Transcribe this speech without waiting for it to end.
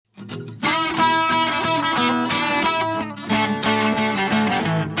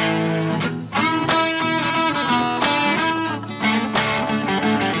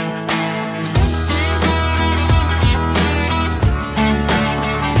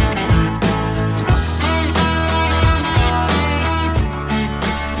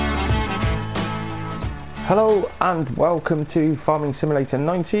and welcome to Farming Simulator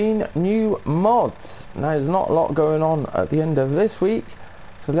 19 new mods. Now there's not a lot going on at the end of this week,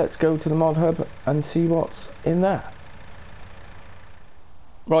 so let's go to the mod hub and see what's in there.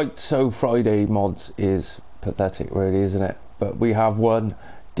 Right, so Friday mods is pathetic really, isn't it? But we have one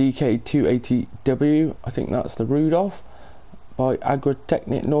DK280W, I think that's the Rudolph, by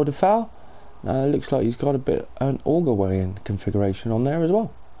Agrartechnik Nordeifel. It looks like he's got a bit an auger wagon configuration on there as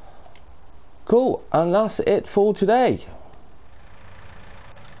well. Cool, and that's it for today.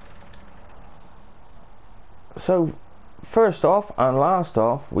 So first off and last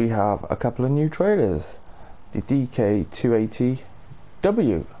off, we have a couple of new trailers, the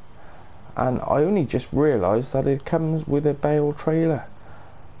DK280W, and I only just realised that it comes with a bale trailer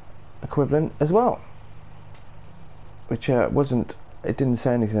equivalent as well, which it didn't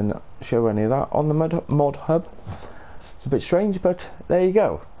say anything, show any of that on the mod hub. It's a bit strange, but there you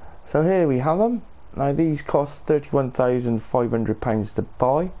go. So here we have them. Now these cost £31,500 to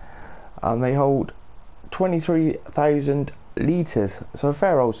buy, and they hold 23,000 litres, so a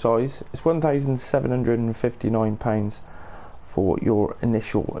fair old size. It's £1,759 for your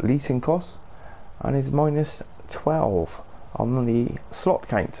initial leasing costs, and is minus 12 on the slot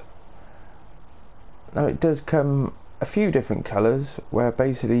count. Now it does come a few different colours, where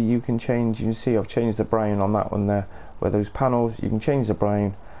basically you can change. You can see I've changed the brown on that one there, where those panels, you can change the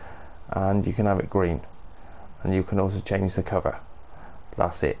brown and you can have it green, and you can also change the cover.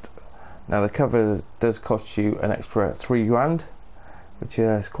 That's it. Now the cover does cost you an extra £3 which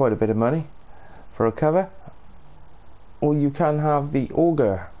is quite a bit of money for a cover. Or you can have the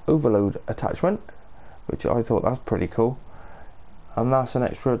Auger overload attachment, which I thought that's pretty cool, and that's an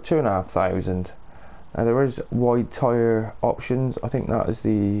extra £2,500. Now there is wide tyre options. I think that is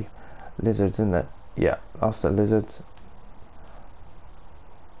the Lizards, isn't it? Yeah, that's the Lizards.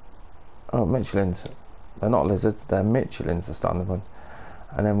 Oh, Michelin's. They're not Lizards, they're Michelin's, the standard ones.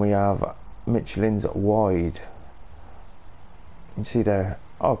 And then we have Michelin's wide. You can see they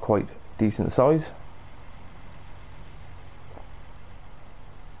are quite decent size.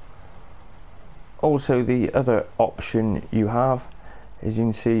 Also, the other option you have is, you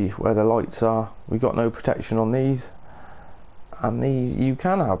can see where the lights are. We've got no protection on these, and these you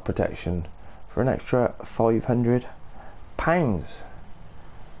can have protection for an extra £500,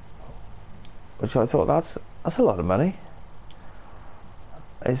 which I thought that's a lot of money.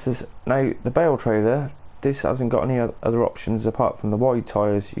 Is this now the bale trailer? This hasn't got any other options apart from the wide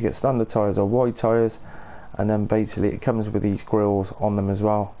tyres. You get standard tyres or wide tyres, and then basically it comes with these grills on them as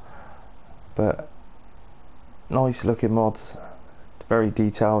well. But nice looking mods, very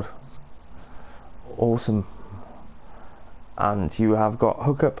detailed, awesome. And you have got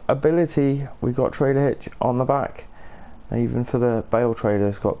hookup ability. We've got trailer hitch on the back. Now even for the bale trailer,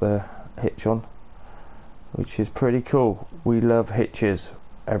 it's got the hitch on, which is pretty cool. We love hitches,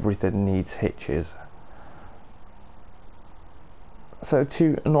 everything needs hitches. So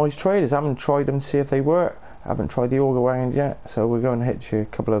two nice trailers. I haven't tried them to see if they work. I haven't tried the auger wagon yet, so we're going to hitch a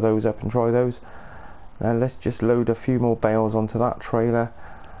couple of those up and try those. Now let's just load a few more bales onto that trailer,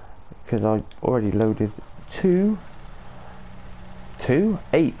 because I already loaded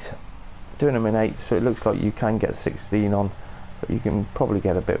eight, doing them in 8, so it looks like you can get 16 on, but you can probably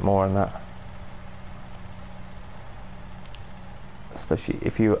get a bit more than that, especially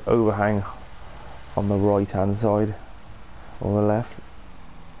if you overhang on the right hand side or the left.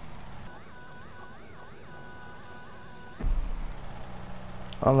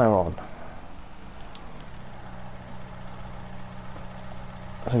 And they're on.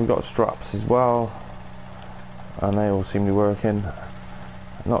 So we've got straps as well, and they all seem to be working.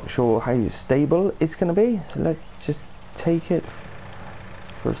 I'm not sure how stable it's going to be, so let's just take it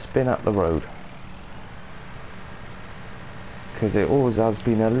for a spin up the road, because it always has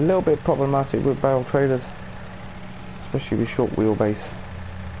been a little bit problematic with bale trailers, especially with short wheelbase.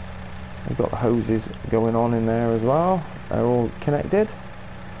 We've got the hoses going on in there as well, they're all connected.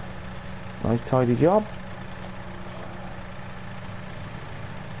 Nice tidy job.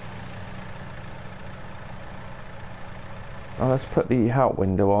 Now let's put the help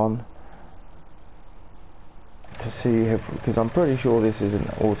window on to see if, because I'm pretty sure this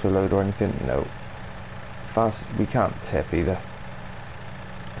isn't auto load or anything. No, fast, we can't tip either.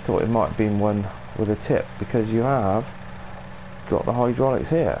 I thought it might have been one with a tip, because you have got the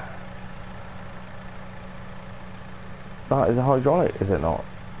hydraulics here. That is a hydraulic, is it not?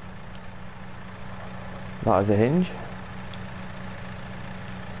 That is a hinge.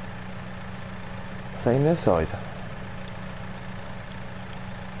 Same this side.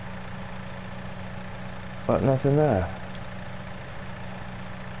 But nothing there.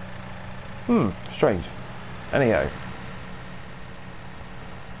 Strange. Anyhow,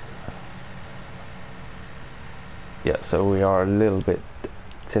 yeah, so we are a little bit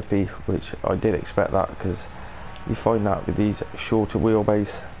tippy, which I did expect that, because you find that with these shorter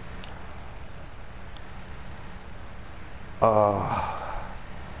wheelbase.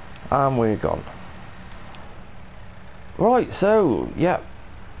 And we're gone. Right, so yeah,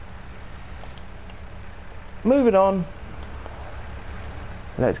 moving on.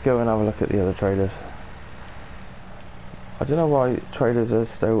 Let's go and have a look at the other trailers. I don't know why trailers are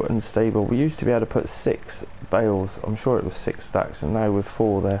so unstable. We used to be able to put 6 bales, I'm sure it was 6 stacks, and now with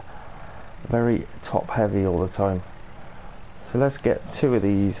 4 they're very top heavy all the time. So let's get 2 of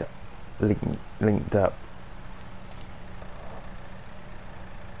these linked up.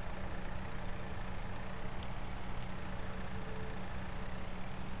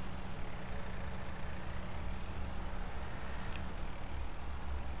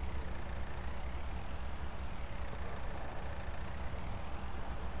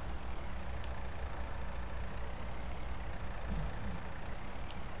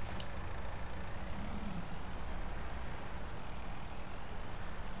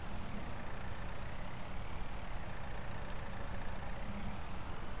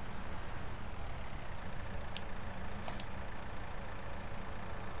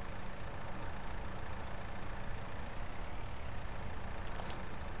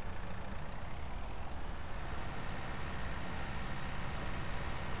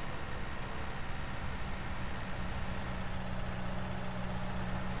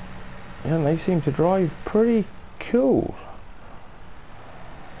 Yeah, and they seem to drive pretty cool.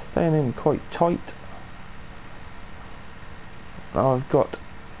 Staying in quite tight. Now I've got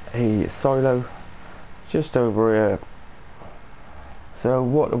a silo just over here. So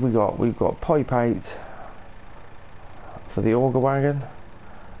what have we got? We've got pipe out for the auger wagon,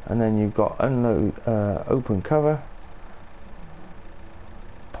 and then you've got unload, open cover,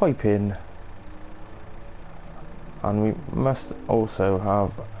 pipe in, and we must also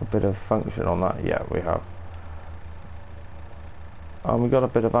have a bit of function on that. Yeah, we have. And we got a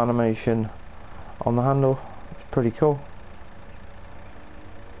bit of animation on the handle. It's pretty cool.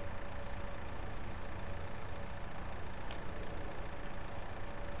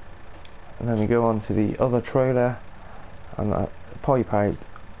 And then we go on to the other trailer, and that pipe out.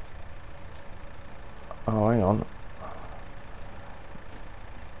 Oh, hang on.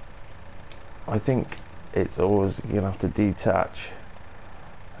 I think it's always, you're gonna have to detach.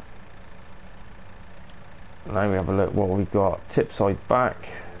 Now we have a look what we've got. Tip side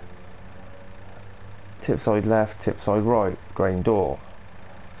back, tip side left, tip side right, grain door.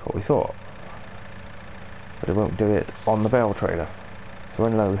 That's what we thought. But it won't do it on the bale trailer. So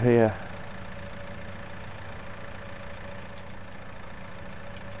unload here.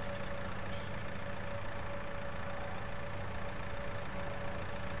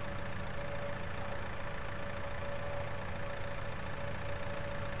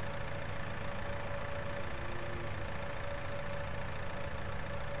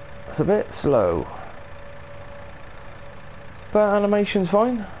 It's a bit slow, but animation's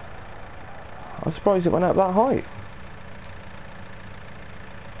fine. I'm surprised it went up that high.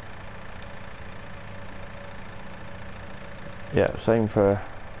 Yeah, same for,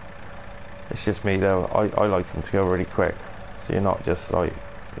 it's just me though, I like them to go really quick, so you're not just like,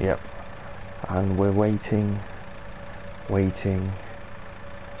 yep, and we're waiting.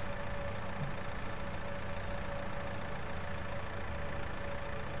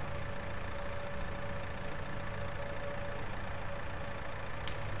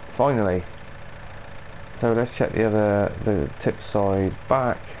 Finally. So let's check the tip side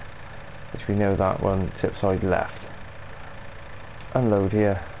back, which we know that one, tip side left. Unload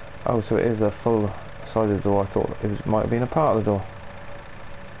here. Oh, so it is a full side of the door. I thought it might have been a part of the door.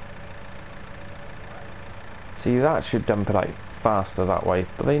 See, that should dump it out faster that way,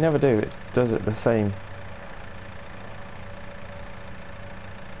 but they never do. It does it the same.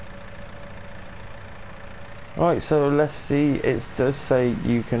 Right, so let's see, it does say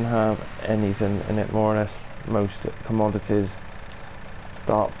you can have anything in it, more or less, most commodities.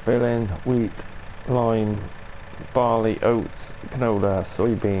 Start filling: wheat, lime, barley, oats, canola,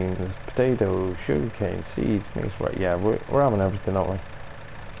 soybeans, potatoes, sugarcane, seeds, mixed right. Yeah, we're having everything, aren't we?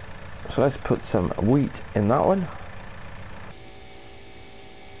 So let's put some wheat in that one.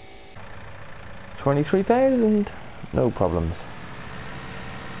 23,000, no problems.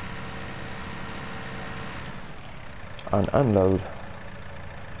 And unload.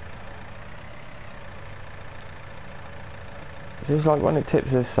 Just like when it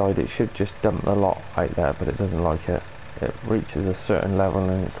tips this side, it should just dump a lot out there, but it doesn't like it. It reaches a certain level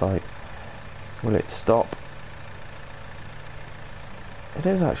and it's like, will it stop? It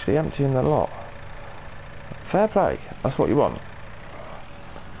is actually emptying the lot. Fair play, that's what you want.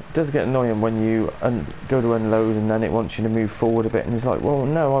 It does get annoying when you go to unload and then it wants you to move forward a bit and it's like, well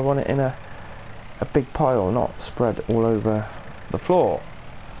no, I want it in a big pile, not spread all over the floor.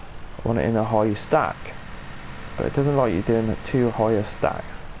 I want it in a high stack, but it doesn't like you doing two higher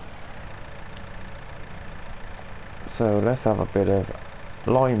stacks. So let's have a bit of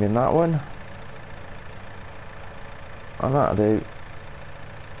lime in that one, and that'll do.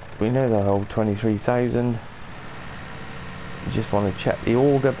 We know the whole 23,000. You just want to check the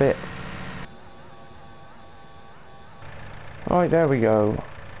auger bit. Right, there we go.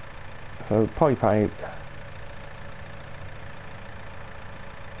 So pipe out.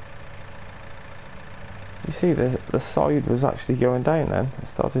 You see the side was actually going down then. It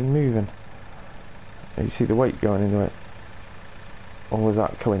started moving. You see the weight going into it. Or was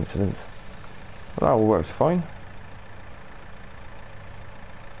that coincidence? Well, that all works fine.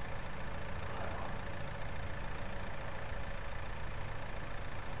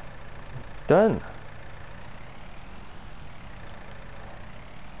 Done.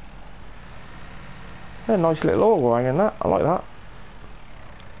 Yeah, nice little auger wagon that. I like that.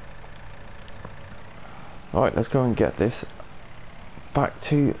 Right, let's go and get this back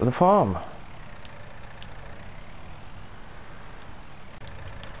to the farm.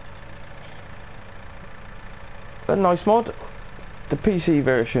 A nice mod. The PC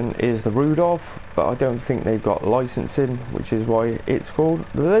version is the Rudolph, but I don't think they've got licensing, which is why it's called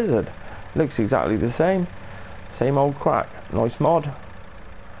the Lizard. Looks exactly the same old crack. Nice mod,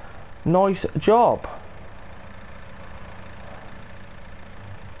 nice job.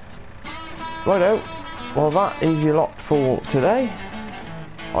 Righto, well that is your lot for today.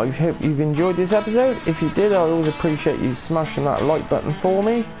 I hope you've enjoyed this episode. If you did, I always appreciate you smashing that like button for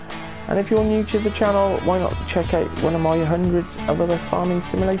me. And if you're new to the channel, why not check out one of my hundreds of other farming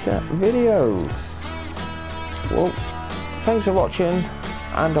simulator videos. Well, thanks for watching,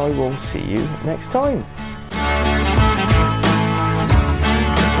 and I will see you next time.